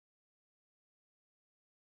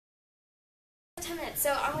10 minutes,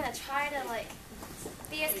 so I'm gonna try to like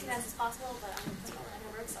be as condensed as possible, but I'm not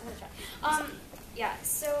gonna work, so I'm gonna try. Yeah,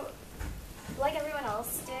 so like everyone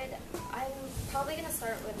else did, I'm probably gonna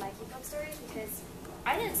start with my keep-up story because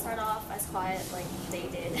I didn't start off as quiet like they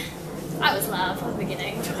did. I was loud from the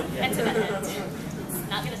beginning and to the end. It's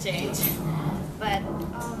not gonna change. But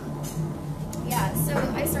yeah, so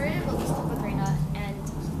I started at Local School with Reina, and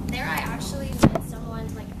there I actually met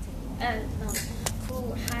someone like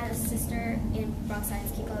who had a sister in Bronx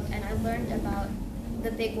Science Key Club, and I learned about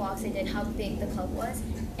the big walks they did, how big the club was.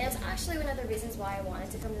 And it was actually one of the reasons why I wanted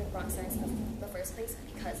to come to the Bronx Science in the first place,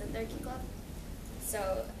 because of their Key Club.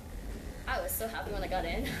 So I was so happy when I got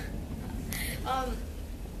in.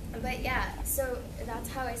 But yeah, so that's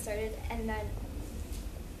how I started, and then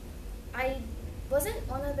I wasn't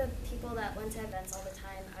one of the people that went to events all the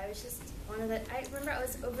time. I was just one of the, I remember I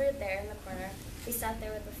was over there in the corner. We sat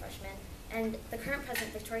there with the freshmen, and the current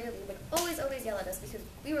president, Victoria Lee, would always yell at us because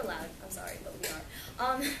we were loud. I'm sorry, but we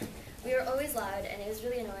are. We were always loud, and it was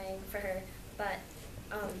really annoying for her. But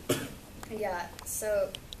yeah, so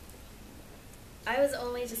I was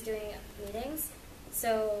only just doing meetings.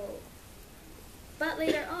 So, but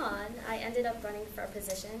later on, I ended up running for a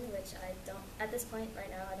position, which I don't, at this point right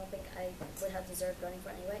now, I don't think I would have deserved running for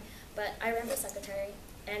anyway. But I ran for secretary,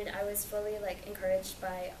 and I was fully like encouraged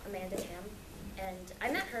by Amanda Tam, and I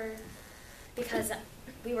met her because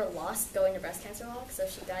we were lost going to breast cancer walk, so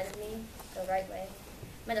she guided me the right way,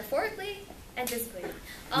 metaphorically and physically.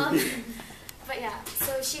 But yeah,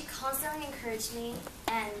 so she constantly encouraged me,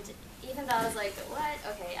 and even though I was like, what?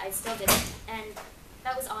 Okay, I still did it. And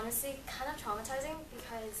that was honestly kind of traumatizing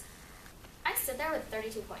because I stood there with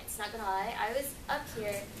 32 points, not gonna lie. I was up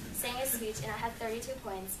here saying a speech and I had 32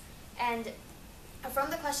 points. And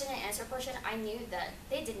from the question and answer portion, I knew that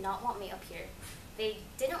they did not want me up here. They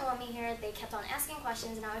didn't want me here. They kept on asking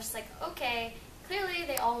questions, and I was just like, okay, clearly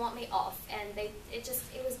they all want me off. And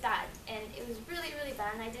it was bad. And it was really, really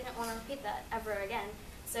bad, and I didn't want to repeat that ever again.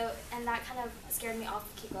 So, and that kind of scared me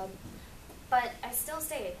off the Key Club. But I still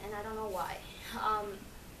stayed, and I don't know why.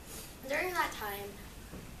 During that time,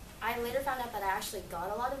 I later found out that I actually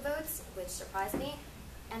got a lot of votes, which surprised me.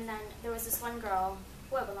 And then there was this one girl,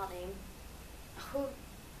 who I will not name, who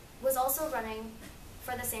was also running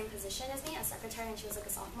for the same position as me, as secretary, and she was like a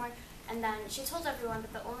sophomore. And then she told everyone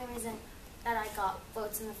that the only reason that I got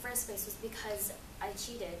votes in the first place was because I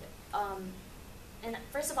cheated. And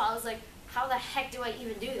first of all, I was like, how the heck do I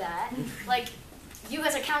even do that? Like, you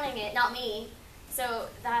guys are counting it, not me. So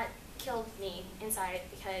that killed me inside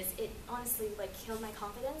because it honestly like killed my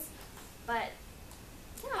confidence. But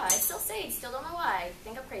yeah, I still stayed, still don't know why. I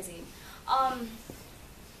think I'm crazy.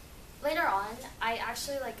 Later on, I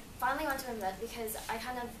actually like finally went to an event because I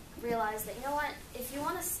kind of realized that, you know what, if you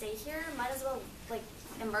want to stay here, might as well like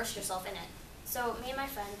immerse yourself in it. So me and my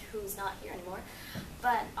friend, who's not here anymore,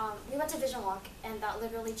 but we went to Vision Walk, and that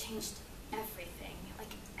literally changed everything. Like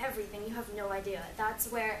everything, you have no idea.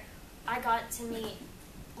 That's where I got to meet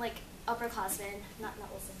like upperclassmen, not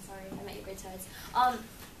Wilson, sorry, I met your grade sides.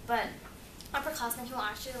 But upperclassmen who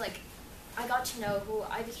actually like I got to know, who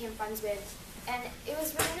I became friends with. And it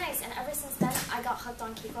was really nice, and ever since then, I got hooked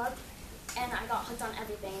on Key Club, and I got hooked on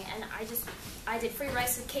everything, and I did free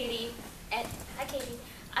rice with Katie, and, hi Katie,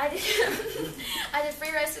 I did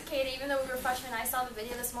free rice with Katie, even though we were freshmen. I saw the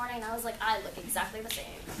video this morning, and I was like, I look exactly the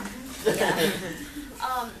same.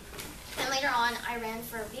 Yeah. And later on, I ran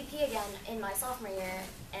for VP again in my sophomore year,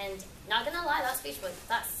 and not gonna lie, that speech,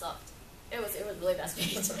 that sucked. It was a really bad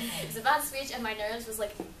speech. It was a bad speech, and my nerves was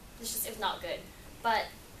like, it was not good. But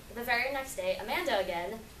the very next day, Amanda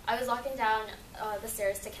again, I was walking down the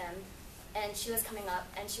stairs to Kim, and she was coming up,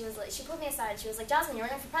 and she was like, she pulled me aside, and she was like, Jasmine, you're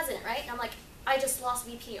running for president, right? And I'm like, I just lost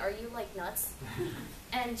VP, are you like nuts?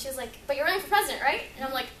 And she was like, but you're running for president, right? And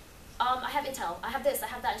I'm like, I have intel, I have this, I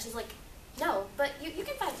have that, and she's like, no, but you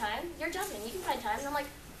can find time, you're Jasmine, you can find time, and I'm like,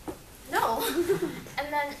 no.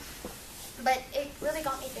 And then, but it really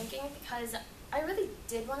got me thinking, because I really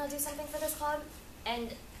did want to do something for this club,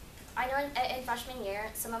 and I know in freshman year,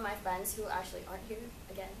 some of my friends who actually aren't here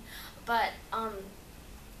again, but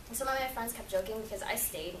some of my friends kept joking because I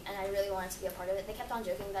stayed and I really wanted to be a part of it. They kept on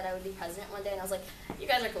joking that I would be president one day, and I was like, you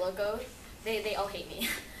guys are loco. They all hate me.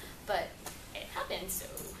 But it happened, so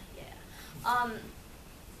yeah.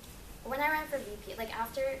 When I ran for VP, like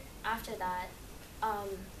after that,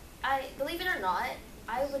 I, believe it or not,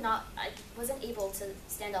 I wasn't able to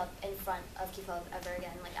stand up in front of Key Club ever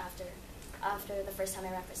again, like after the first time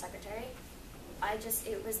I ran for secretary.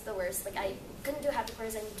 It was the worst. Like I couldn't do happy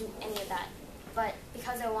quarters, I didn't do any of that. But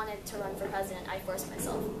because I wanted to run for president, I forced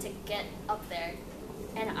myself to get up there.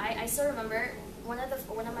 And I still remember one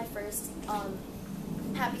of my first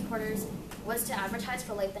Happy Quarters was to advertise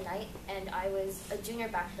for Light the Night, and I was a junior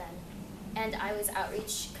back then. And I was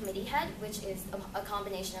outreach committee head, which is a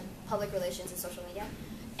combination of public relations and social media.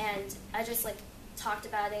 And I just like talked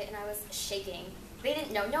about it, and I was shaking. They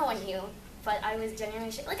didn't know, no one knew, but I was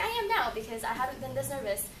genuinely shaking, like I am now, because I haven't been this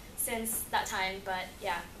nervous since that time, but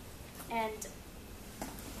yeah. And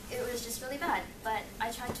it was just really bad, but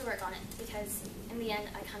I tried to work on it, because in the end,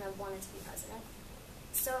 I kind of wanted to be president.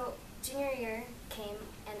 So junior year came,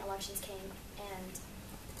 and elections came, and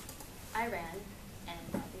I ran, and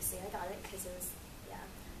obviously I got it, because it was,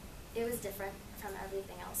 yeah, it was different from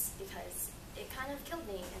everything else, because it kind of killed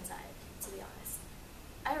me inside, to be honest.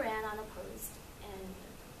 I ran unopposed, and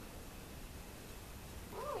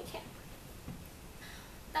I can't.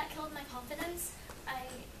 That killed my confidence. I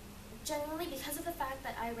genuinely, because of the fact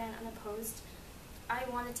that I ran unopposed, I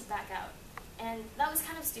wanted to back out. And that was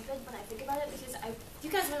kind of stupid when I think about it, because you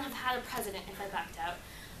guys wouldn't have had a president if I backed out.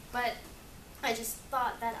 But I just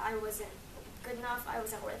thought that I wasn't good enough, I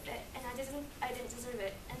wasn't worth it, and I didn't deserve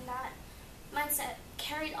it. And that mindset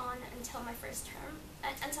carried on until my first term,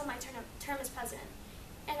 until my term as president.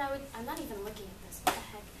 And I'm not even looking at this, what the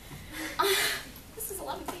heck. This is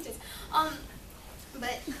 11 pages.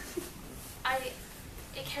 But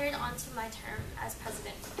it carried on to my term as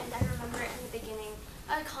president. And I remember in the beginning,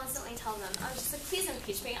 I would constantly tell them, I was just like, please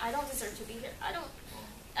impeach me, I don't deserve to be here.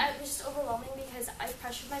 It was just overwhelming, because I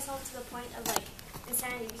pressured myself to the point of like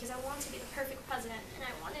insanity, because I wanted to be the perfect president, and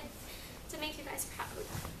I wanted to make you guys proud.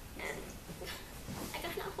 And I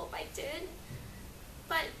kind of hope I did.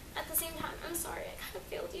 But at the same time, I'm sorry, I kind of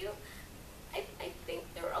failed you. I think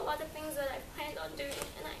there were a lot of things that I planned on doing,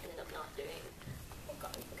 and I ended up not doing. Oh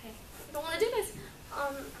God, okay, I don't want to do this.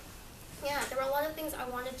 Yeah, there were a lot of things I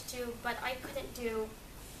wanted to do, but I couldn't do,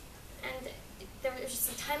 and there was just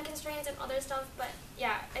some time constraints and other stuff, but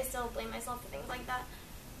yeah, I still blame myself for things like that.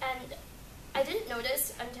 And I didn't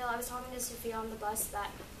notice until I was talking to Sophia on the bus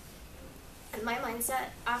that my mindset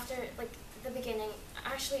after, like, the beginning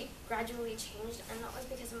actually gradually changed, and that was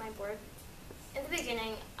because of my board. In the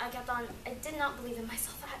beginning, I did not believe in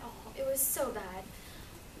myself at all. It was so bad.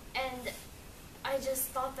 And I just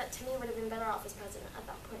thought that Timmy would have been better off as president at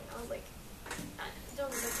that point. I was like, I don't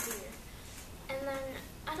deserve to be here. And then,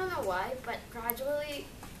 I don't know why, but gradually,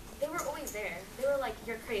 they were always there. They were like,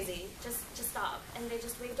 you're crazy, just stop. And they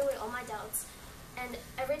just waved away all my doubts. And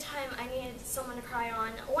every time I needed someone to cry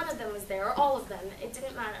on, one of them was there, or all of them, it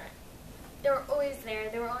didn't matter. They were always there.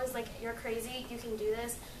 They were always like, you're crazy, you can do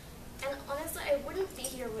this. And honestly, I wouldn't be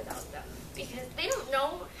here without them, because they don't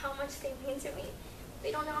know how much they mean to me.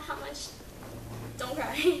 They don't know how much, don't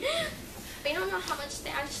cry. They don't know how much they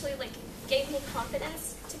actually like gave me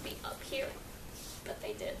confidence to be up here, but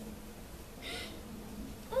they did.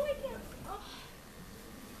 Oh my God. Oh.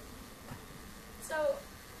 So,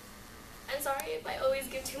 I'm sorry if I always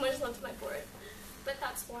give too much love to my board, but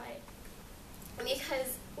that's why.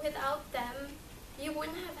 Because without them, you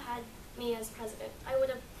wouldn't have had me as president. I would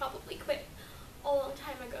have probably quit a long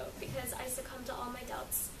time ago, because I succumbed to all my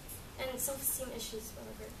doubts and self-esteem issues,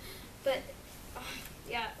 whatever. But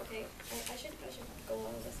yeah, okay, I should go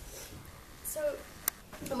along with this. So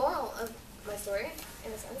the moral of my story,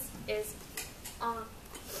 in a sense, is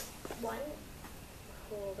one,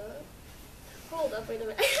 hold up, wait a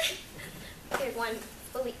minute. Okay, one,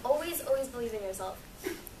 always believe in yourself.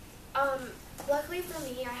 Luckily for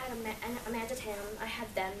me, I had Amanda Tam, I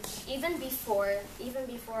had them, even before we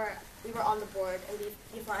were on the board, and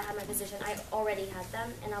before I had my position, I already had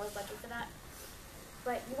them, and I was lucky for that.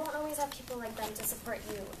 But you won't always have people like them to support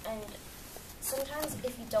you, and sometimes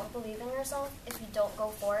if you don't believe in yourself, if you don't go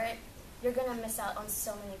for it, you're gonna miss out on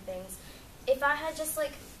so many things. If I had just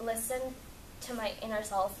like listened to my inner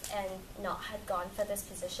self and not had gone for this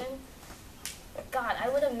position, God, I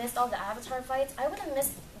would have missed all the Avatar fights. I would have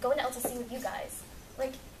missed going to LTC with you guys.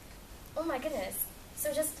 Like, oh my goodness.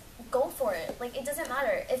 So just go for it. Like, it doesn't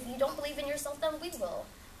matter. If you don't believe in yourself, then we will.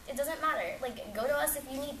 It doesn't matter. Like, go to us if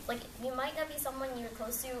you need, like, you might not be someone you're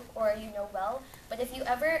close to or you know well, but if you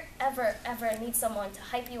ever need someone to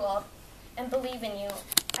hype you up and believe in you,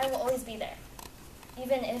 I will always be there.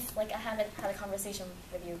 Even if, like, I haven't had a conversation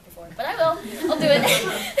with you before. But I will. I'll do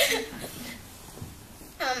it.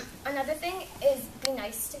 Another thing is be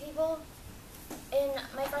nice to people. In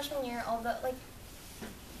my freshman year, although, like,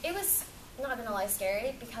 it was, not gonna lie,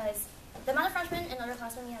 scary, because the amount of freshmen and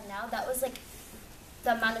underclassmen we have now, that was, like,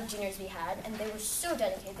 the amount of juniors we had, and they were so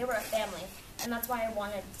dedicated. They were a family, and that's why I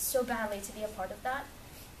wanted so badly to be a part of that.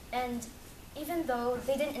 And even though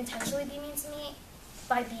they didn't intentionally be mean to me,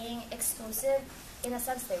 by being exclusive, in a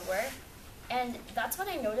sense they were. And that's what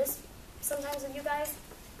I noticed sometimes with you guys.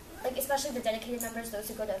 like especially the dedicated members, those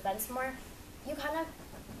who go to events more, you kind of,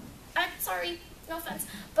 I'm sorry, no offense,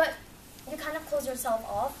 but you kind of close yourself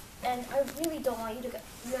off, and I really don't want you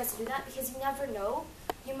guys to do that, because you never know,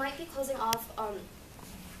 you might be closing off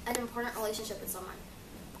an important relationship with someone.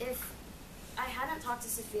 If I hadn't talked to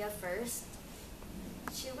Sophia first,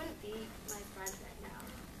 she wouldn't be my friend right now,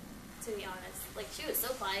 to be honest. Like, she was so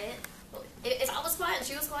quiet. If I was quiet and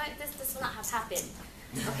she was quiet, this would not have happened,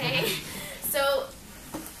 okay? So,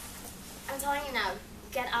 I'm telling you now,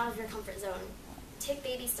 get out of your comfort zone. Take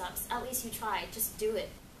baby steps. At least you try. Just do it.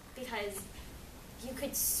 Because you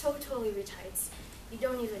could so totally reach heights. You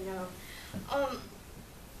don't even know.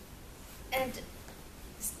 And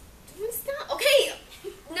stop. Okay,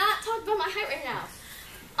 not talk about my height right now.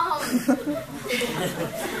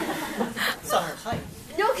 It's not her height.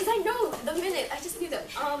 No, because I know the minute. I just knew them.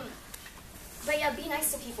 But yeah, be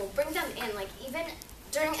nice to people. Bring them in. Like, even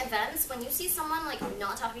during events, when you see someone like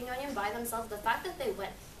not talking to anyone by themselves, the fact that they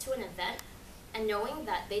went to an event and knowing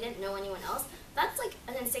that they didn't know anyone else, that's like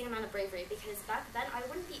an insane amount of bravery, because back then I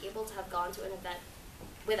wouldn't be able to have gone to an event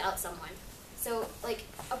without someone. So, like,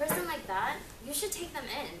 a person like that, you should take them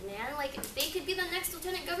in, man. Like, they could be the next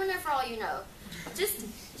lieutenant governor for all you know. Just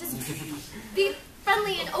be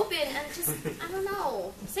friendly and open, and just, I don't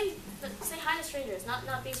know, say hi to strangers,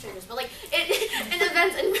 not be strangers, but like in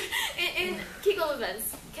events and in Kegel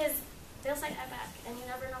events, because they'll say hi back, and you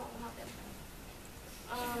never know what will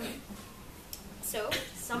happen. So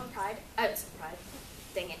some pride,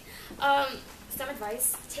 dang it. Some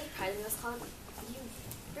advice: take pride in this club. You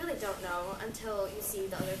really don't know until you see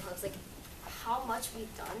the other clubs, like how much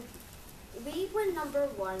we've done. We were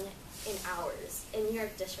 #1 in hours in New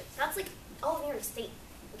York District. That's like all of New York State,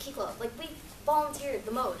 Key Club. Like, we volunteered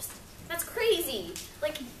the most. That's crazy.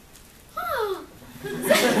 Like, oh.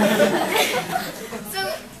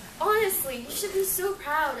 So, honestly, you should be so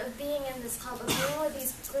proud of being in this club, of being with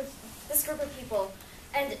this group of people.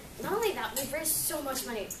 And not only that, we've raised so much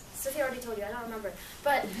money. Sophia already told you, I don't remember.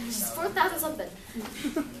 But 4,000 something.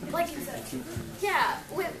 Like, yeah,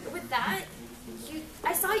 with that,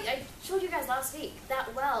 I showed you guys last week,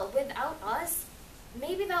 that well, without us,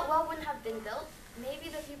 maybe that well wouldn't have been built. Maybe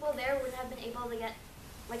the people there wouldn't have been able to get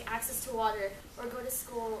like access to water, or go to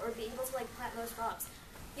school, or be able to like plant those crops.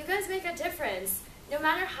 You guys make a difference. No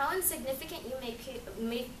matter how insignificant you may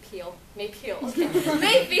feel,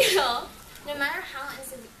 no matter how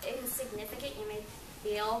insignificant you may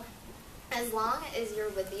feel, as long as you're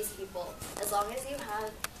with these people, as long as you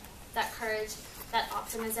have that courage, that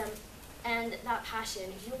optimism, and that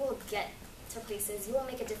passion, you will get to places, you will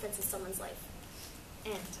make a difference in someone's life.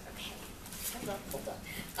 And, okay, hold up.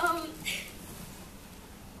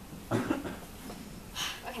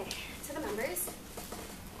 Okay, to the members,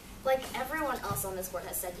 like everyone else on this board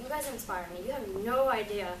has said, you guys inspire me. You have no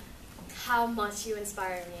idea how much you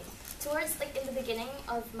inspire me. Towards, like, in the beginning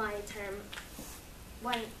of my term,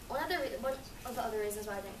 one of the other reasons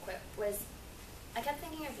why I didn't quit was I kept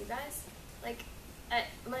thinking of you guys. Like,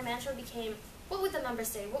 my mantra became, what would the members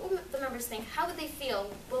say? What would the members think? How would they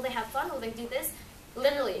feel? Will they have fun? Will they do this?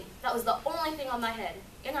 Literally, that was the only thing on my head,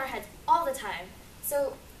 in our heads, all the time.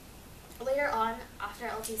 So, later on, after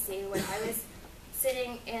LTC, when I was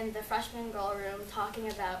sitting in the freshman girl room talking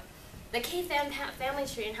about the K-Fam family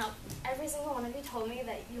tree and how every single one of you told me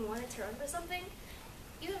that you wanted to run for something,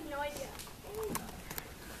 you have no idea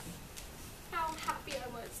how happy I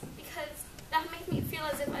was, because that made me feel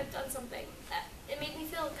as if I've done something. It made me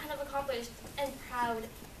feel kind of accomplished and proud.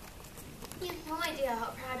 You have no idea how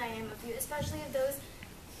proud I am of you, especially of those,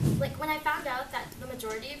 like, when I found out that the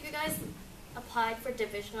majority of you guys applied for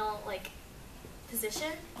divisional, like,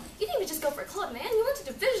 position, you didn't even just go for a club, man. You went to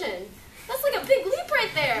division. That's like a big leap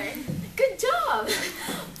right there. Good job.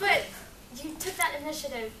 But you took that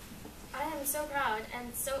initiative. I am so proud,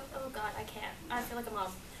 and so, oh God, I can't. I feel like a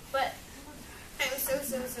mom. But I'm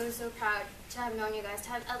so proud to have known you guys, to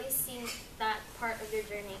have at least seen that part of your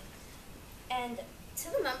journey. And to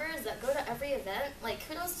the members that go to every event, like,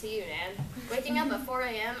 kudos to you, man. Waking up at 4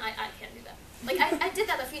 a.m., I can't do that. Like, I did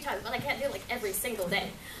that a few times, but I can't do it, like, every single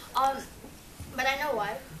day. But I know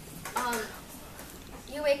why.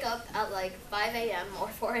 You wake up at, like, 5 a.m. or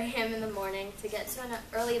 4 a.m. in the morning to get to an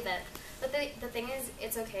early event. But the thing is,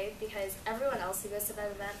 it's okay, because everyone else who goes to that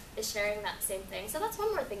event is sharing that same thing. So that's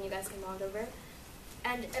one more thing you guys can bond over.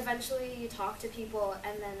 And eventually you talk to people,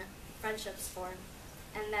 and then friendships form.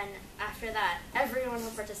 And then after that, everyone who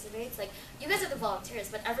participates, like, you guys are the volunteers,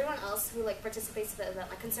 but everyone else who, like, participates in the event,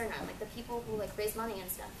 like, Concern Run, like, the people who, like, raise money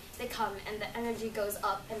and stuff, they come, and the energy goes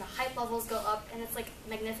up, and the hype levels go up, and it's, like,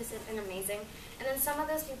 magnificent and amazing. And then some of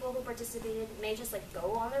those people who participated may just, like,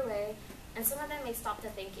 go on their way, and some of them may stop to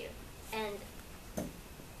thank you. And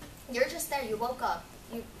you're just there, you woke up,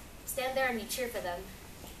 you stand there and you cheer for them.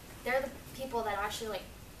 They're the people that actually, like,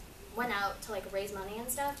 went out to, like, raise money and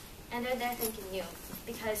stuff, and they're there thanking you,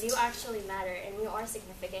 because you actually matter, and you are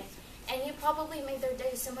significant, and you probably made their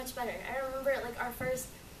day so much better. I remember, like, our first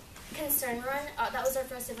Concern Run, that was our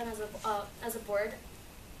first event as a board.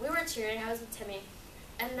 We were cheering, I was with Timmy,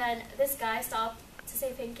 and then this guy stopped to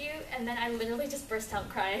say thank you, and then I literally just burst out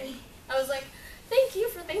crying. I was like, thank you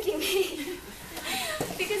for thanking me,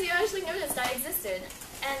 because you actually noticed I existed.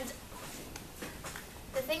 And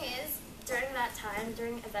the thing is, during that time,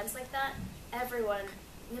 during events like that, everyone,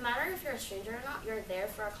 no matter if you're a stranger or not, you're there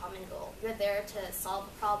for a common goal. You're there to solve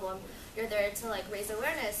a problem. You're there to, like, raise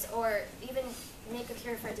awareness or even make a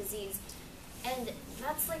cure for a disease. And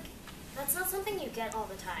that's, like, that's not something you get all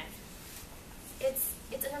the time. It's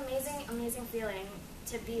an amazing, amazing feeling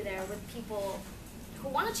to be there with people who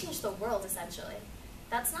want to change the world, essentially.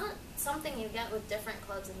 That's not something you get with different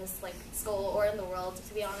clubs in this, like, school or in the world,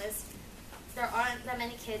 to be honest. There aren't that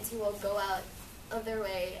many kids who will go out of their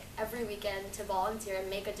way every weekend to volunteer and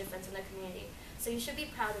make a difference in their community. So you should be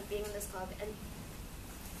proud of being in this club and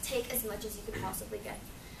take as much as you can possibly get.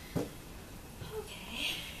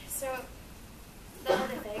 Okay, so the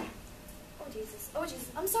other thing, oh Jesus,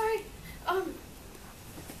 I'm sorry.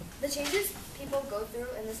 The changes people go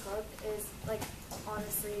through in this club is, like,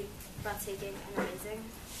 honestly breathtaking and amazing.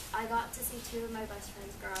 I got to see 2 of my best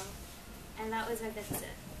friends grow, and that was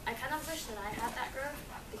magnificent. I kind of wish that I had that growth,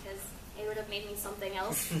 because it would have made me something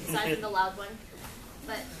else besides the loud one.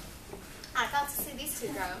 But I got to see these 2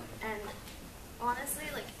 grow, and honestly,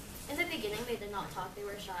 like, in the beginning they did not talk, they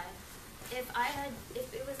were shy. If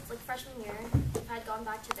it was, like, freshman year, if I had gone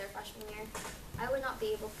back to their freshman year, I would not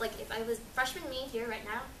be able, like, if I was freshman me here right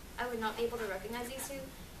now, I would not be able to recognize these 2,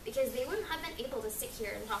 because they wouldn't have been able to sit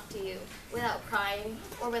here and talk to you without crying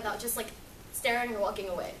or without just, like, staring and walking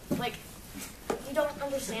away. Like, you don't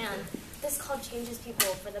understand. This club changes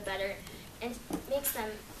people for the better and makes them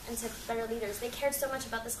into better leaders. They cared so much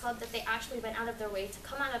about this club that they actually went out of their way to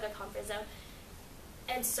come out of their comfort zone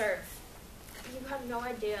and serve. You have no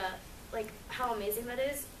idea, like, how amazing that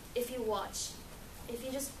is if you watch. If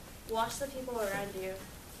you just watch the people around you.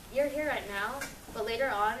 You're here right now, but later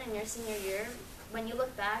on in your senior year, when you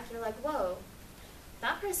look back, you're like, whoa,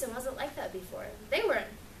 that person wasn't like that before. They weren't,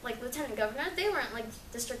 like, lieutenant governor. They weren't, like,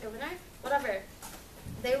 district governor. Whatever.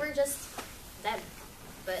 They were just them.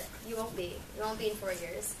 But you won't be. You won't be in 4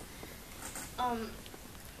 years. Okay.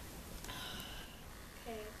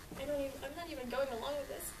 I'm not even going along with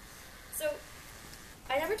this. So,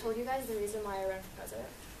 I never told you guys the reason why I ran for president.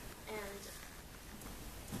 And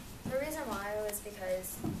the reason why was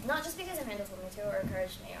because, not just because Amanda told me to or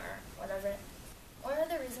encouraged me or whatever. One of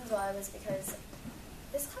the reasons why was because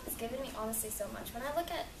this club has given me, honestly, so much. When I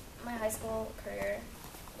look at my high school career,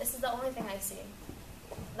 this is the only thing I see.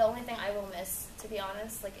 The only thing I will miss, to be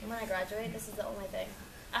honest. Like, when I graduate, this is the only thing.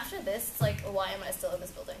 After this, it's like, why am I still in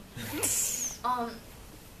this building?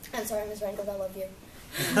 I'm sorry, Ms. Rangel, I love you.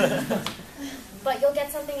 But you'll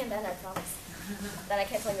get something in the end, I promise. That I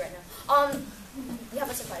can't tell you right now. You have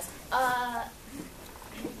a surprise.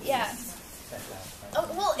 Yeah. Oh,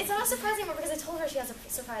 well, it's not a surprise anymore because I told her she has a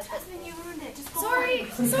surprise. Jasmine, you ruined it. Just go sorry.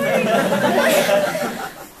 on. Sorry.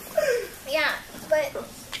 Yeah, but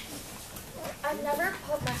I've never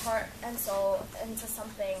put my heart and soul into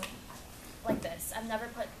something like this. I've never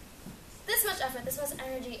put this much effort, this much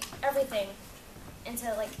energy, everything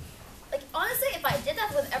into, like honestly, if I did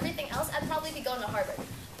that with everything else, I'd probably be going to Harvard.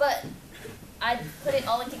 But I'd put it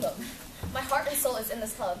all into go. My heart and soul is in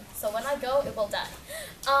this club, so when I go, it will die.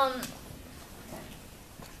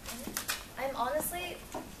 I'm honestly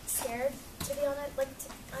scared, to be honest. Like,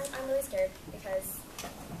 I'm really scared because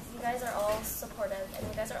you guys are all supportive and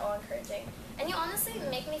you guys are all encouraging. And you honestly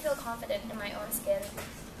make me feel confident in my own skin.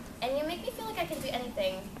 And you make me feel like I can do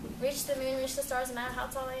anything. Reach the moon, reach the stars, no matter how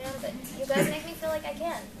tall I am, but you guys make me feel like I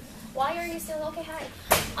can. Why are you still, okay, hi.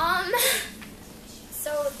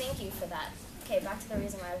 So thank you for that. Okay, back to the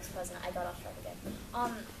reason why I was president. I got off track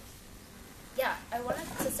again. Yeah, I wanted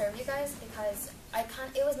to serve you guys because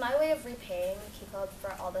it was my way of repaying Key Club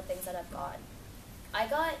for all the things that I've got. I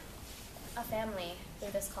got a family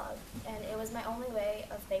through this club, and it was my only way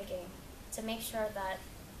of thinking to make sure that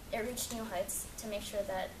it reached new heights, to make sure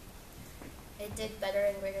that it did better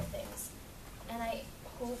and greater things. And I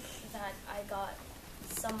hope that I got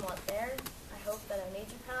somewhat there. I hope that I made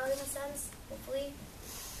you proud in a sense, hopefully.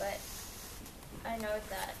 But I know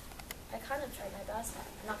that I kind of tried my best.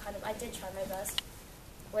 Not kind of, I did try my best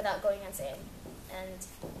without going insane. And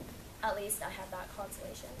at least I have that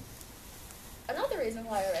consolation. Another reason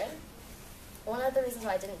why I ran, one of the reasons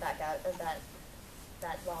why I didn't back out of that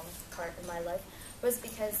long part of my life was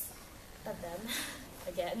because of them,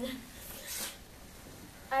 again.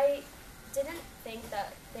 I didn't think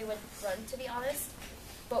that they would run, to be honest,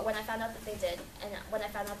 but when I found out that they did, and when I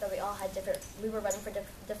found out that we were running for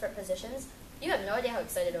different positions, you have no idea how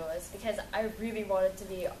excited I was, because I really wanted to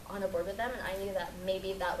be on a board with them, and I knew that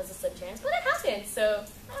maybe that was a slim chance, but it happened, so,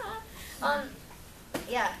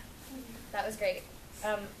 yeah, that was great.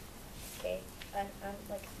 Okay,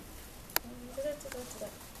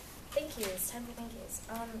 thank yous, time for thank yous.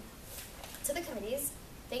 To the committees,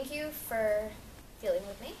 thank you for dealing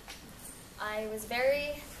with me. I was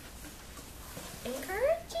very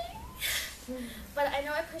encouraging, but I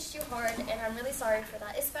know I pushed you hard, and I'm really sorry for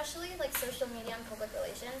that, especially like social media and public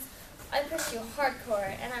relations. I pushed you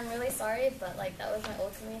hardcore, and I'm really sorry, but like that was my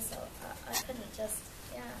ultimate, so I couldn't just,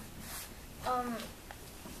 yeah.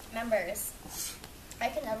 Members, I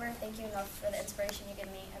can never thank you enough for the inspiration you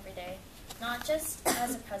give me every day, not just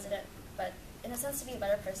as a president, but in a sense to be a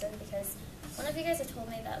better person, because one of you guys had told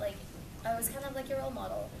me that like I was kind of like your role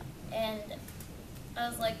model, and I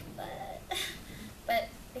was like, but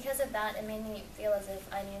because of that, it made me feel as if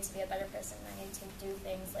I needed to be a better person. I needed to do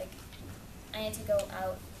things like, I need to go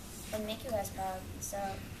out and make you guys proud. So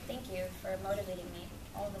thank you for motivating me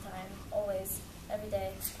all the time, always, every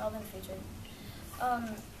day, probably in the future.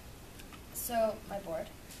 So my board.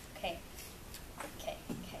 Okay, I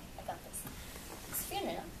got this. Sophia and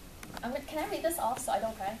Rena, can I read this off so I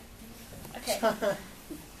don't cry? Okay. Sophia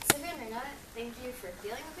and Rena, thank you for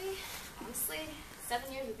dealing with me. Honestly, 7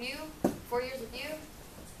 years with you, 4 years with you.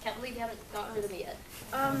 Can't believe you haven't gotten rid of me yet.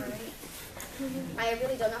 I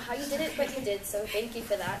really don't know how you did it, but you did, so thank you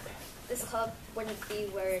for that. This club wouldn't be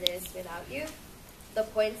where it is without you. The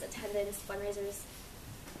points, attendance, fundraisers,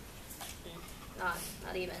 not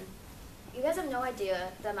even. You guys have no idea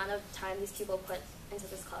the amount of time these people put into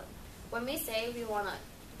this club. When we say we want to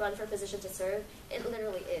run for a position to serve, it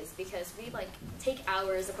literally is, because we like take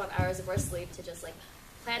hours upon hours of our sleep to just like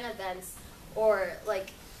plan events or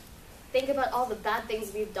like think about all the bad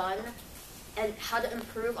things we've done and how to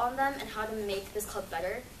improve on them and how to make this club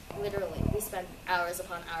better. Literally, we spend hours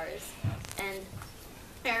upon hours. And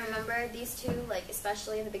I remember these two, like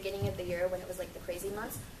especially in the beginning of the year when it was like the crazy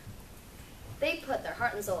months, they put their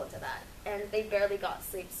heart and soul into that, and they barely got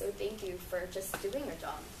sleep, so thank you for just doing your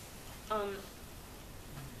job. I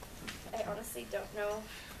honestly don't know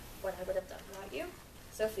what I would have done without you.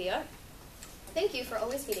 Sophia, thank you for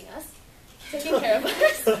always feeding us, taking care of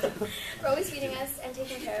us, for always feeding us and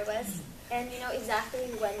taking care of us, and you know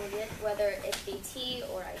exactly when we did, whether it be tea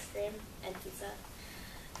or ice cream and pizza.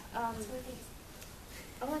 Oh, and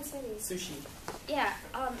smoothies. Sushi. Yeah,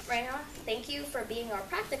 Raina, thank you for being our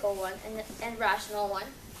practical one and rational one.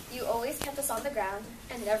 You always kept us on the ground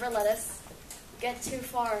and never let us get too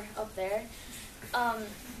far up there.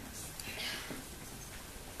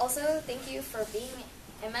 Also, thank you for being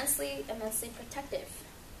immensely protective.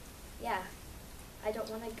 Yeah, I don't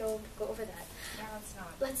want to go over that. No, let's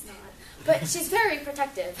not. Let's not. But she's very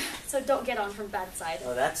protective, so don't get on her bad side.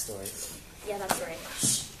 Oh, that story. Yeah, that's right.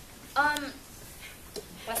 Shh.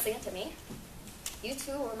 Wesley and Timmy, you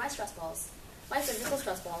two were my stress balls. My physical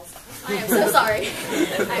stress balls. I am so sorry.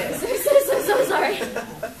 I am so sorry.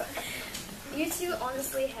 You two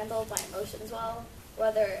honestly handled my emotions well,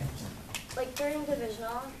 whether, like during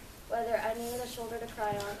divisional, whether I needed a shoulder to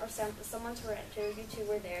cry on or someone to rant to, you two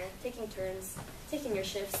were there, taking turns, taking your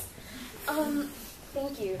shifts.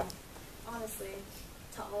 Thank you, honestly,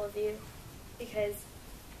 to all of you, because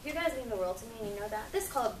you guys mean the world to me, and you know that. This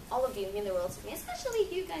club, all of you mean the world to me, especially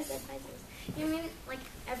you guys advisors. You mean, like,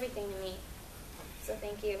 everything to me. So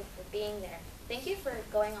thank you for being there. Thank you for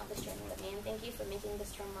going on this journey with me, and thank you for making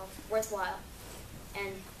this term worthwhile,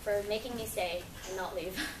 and for making me stay and not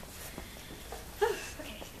leave.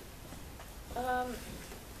 Okay.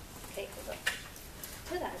 Okay, hold up.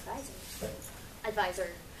 To that advisor.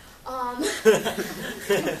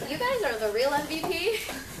 You guys are the real MVP.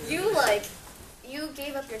 You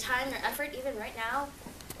gave up your time, your effort, even right now.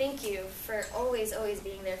 Thank you for always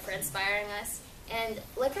being there, for inspiring us. And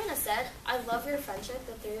like Rena said, I love your friendship,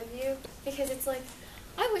 the three of you, because it's like,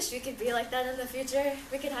 I wish we could be like that in the future.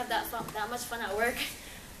 We could have that much fun at work.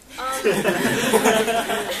 And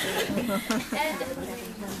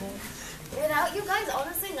without you guys,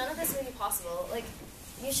 honestly, none of this would be possible. Like,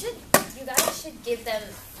 you guys should give them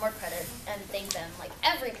more credit and thank them like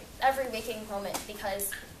every waking moment,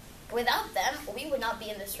 because without them, we would not be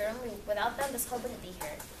in this room. Without them, this club wouldn't be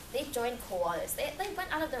here. They joined Koalas. They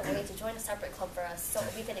went out of their way to join a separate club for us so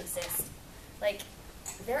we could exist. Like,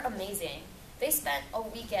 they're amazing. They spent a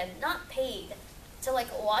weekend, not paid, to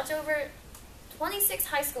like watch over 26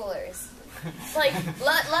 high schoolers. Like,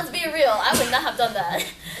 let's be real, I would not have done that.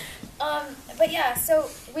 But yeah, so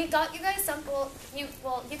we got you guys sample. You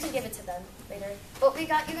can give it to them later. But we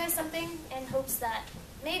got you guys something in hopes that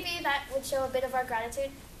maybe that would show a bit of our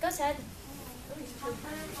gratitude. Go Ted.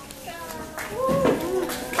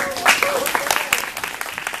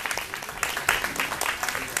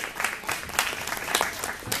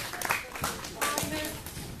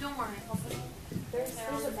 Don't worry. There's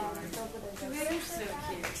a bag. They're so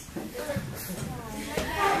cute.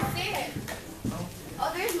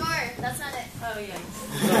 Oh, there's more. That's not it. Oh, yeah.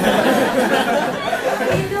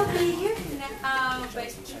 They'll be here now. But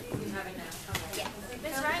you have it now. Okay. Yeah.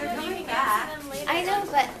 Miss Ryan, you can get them later. I know,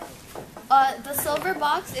 but the silver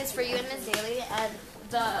box is for you and Miss Daly, and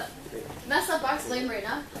the mess up box, blame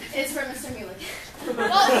Marina, is for Mr. Mulek.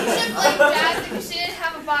 Well, you should blame Jazz because she didn't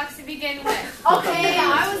have a box to begin with. Okay,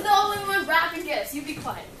 I was the only one wrapping gifts. You be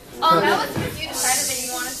quiet. That was because you decided that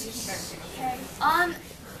you wanted to start. Okay.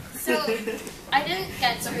 So I didn't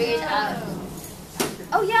get to read.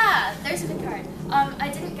 Oh yeah, there's a good card. I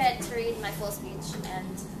didn't get to read my full speech,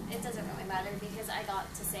 and it doesn't really matter because I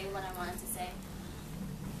got to say what I wanted to say.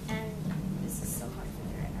 And this is so hard for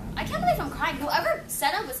me right now. I can't believe I'm crying. Whoever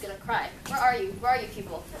said I was gonna cry. Where are you? Where are you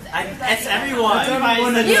people? It's everyone.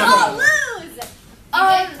 You all lose.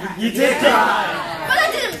 You did cry. But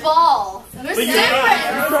I didn't bawl. There's But you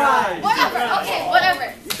difference. cried. Whatever. Okay,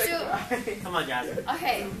 whatever. Come on, Jasmine.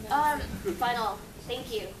 Okay, final.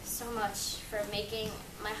 Thank you so much for making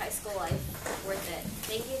my high school life worth it.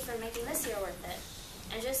 Thank you for making this year worth it.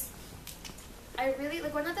 And just, I really,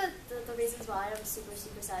 like, one of the reasons why I'm super,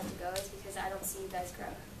 super sad to go is because I don't see you guys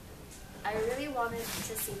grow. I really wanted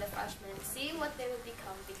to see the freshmen, see what they would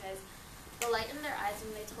become, because the light in their eyes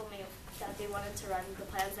when they told me that they wanted to run, the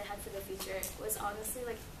plans they had for the future, was honestly,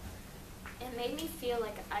 like, it made me feel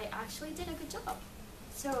like I actually did a good job.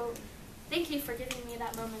 So, thank you for giving me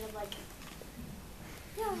that moment of like,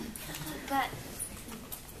 yeah, but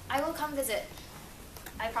I will come visit.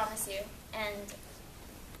 I promise you. And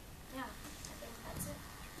yeah, I think that's it.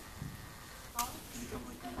 Oh?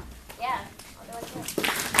 Yeah, I'll do it too.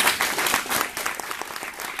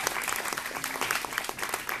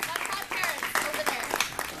 That's my parents over there.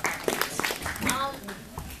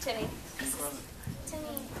 Timmy.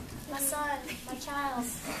 Timmy, my son, my child.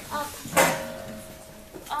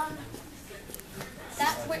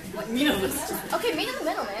 Okay, meet in the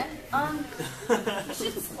middle, man. You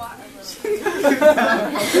should squat a little.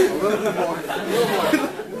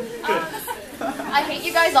 I hate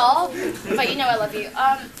you guys all, but you know I love you.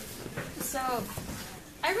 So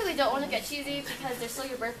I really don't want to get cheesy because there's still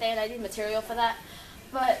your birthday and I need material for that.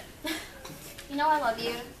 But you know I love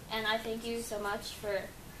you, and I thank you so much for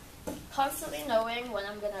constantly knowing when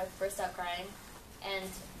I'm gonna burst out crying, and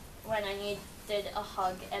when I needed a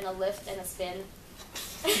hug and a lift and a spin.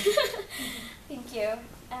 Thank you.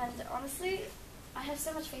 And honestly, I have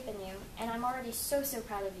so much faith in you, and I'm already so, so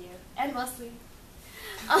proud of you. And Leslie.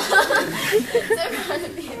 So proud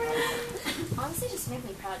of you. Honestly, just make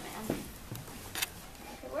me proud, man.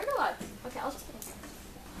 Okay, where do I? Okay, I'll just put it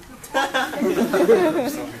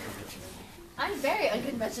here. I'm very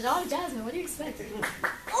unconventional. I'm Jasmine. What do you expect? Okay.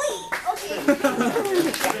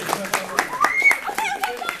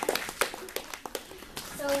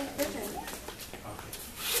 So, your turn.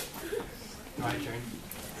 My turn.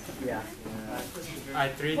 Yeah.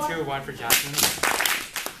 3, 2, 1 for Jasmine.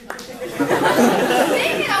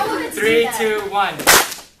 Dang it, I wanted to do 3, that. 2, 1.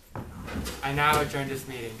 I now adjourn this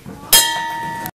meeting.